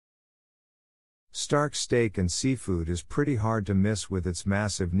Stark Steak and Seafood is pretty hard to miss with its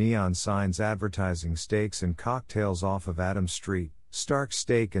massive neon signs advertising steaks and cocktails off of Adams Street. Stark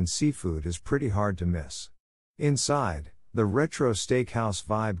Steak and Seafood is pretty hard to miss. Inside, the retro steakhouse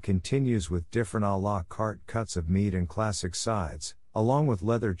vibe continues with different a la carte cuts of meat and classic sides, along with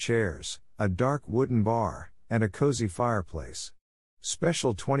leather chairs, a dark wooden bar, and a cozy fireplace.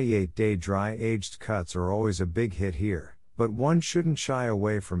 Special 28-day dry-aged cuts are always a big hit here, but one shouldn't shy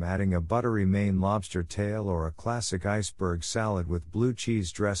away from adding a buttery Maine lobster tail or a classic iceberg salad with blue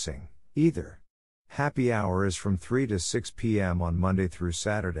cheese dressing, either. Happy hour is from 3 to 6 p.m. on Monday through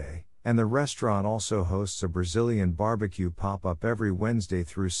Saturday, and the restaurant also hosts a Brazilian BBQ pop-up every Wednesday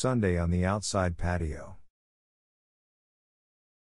through Sunday on the outside patio.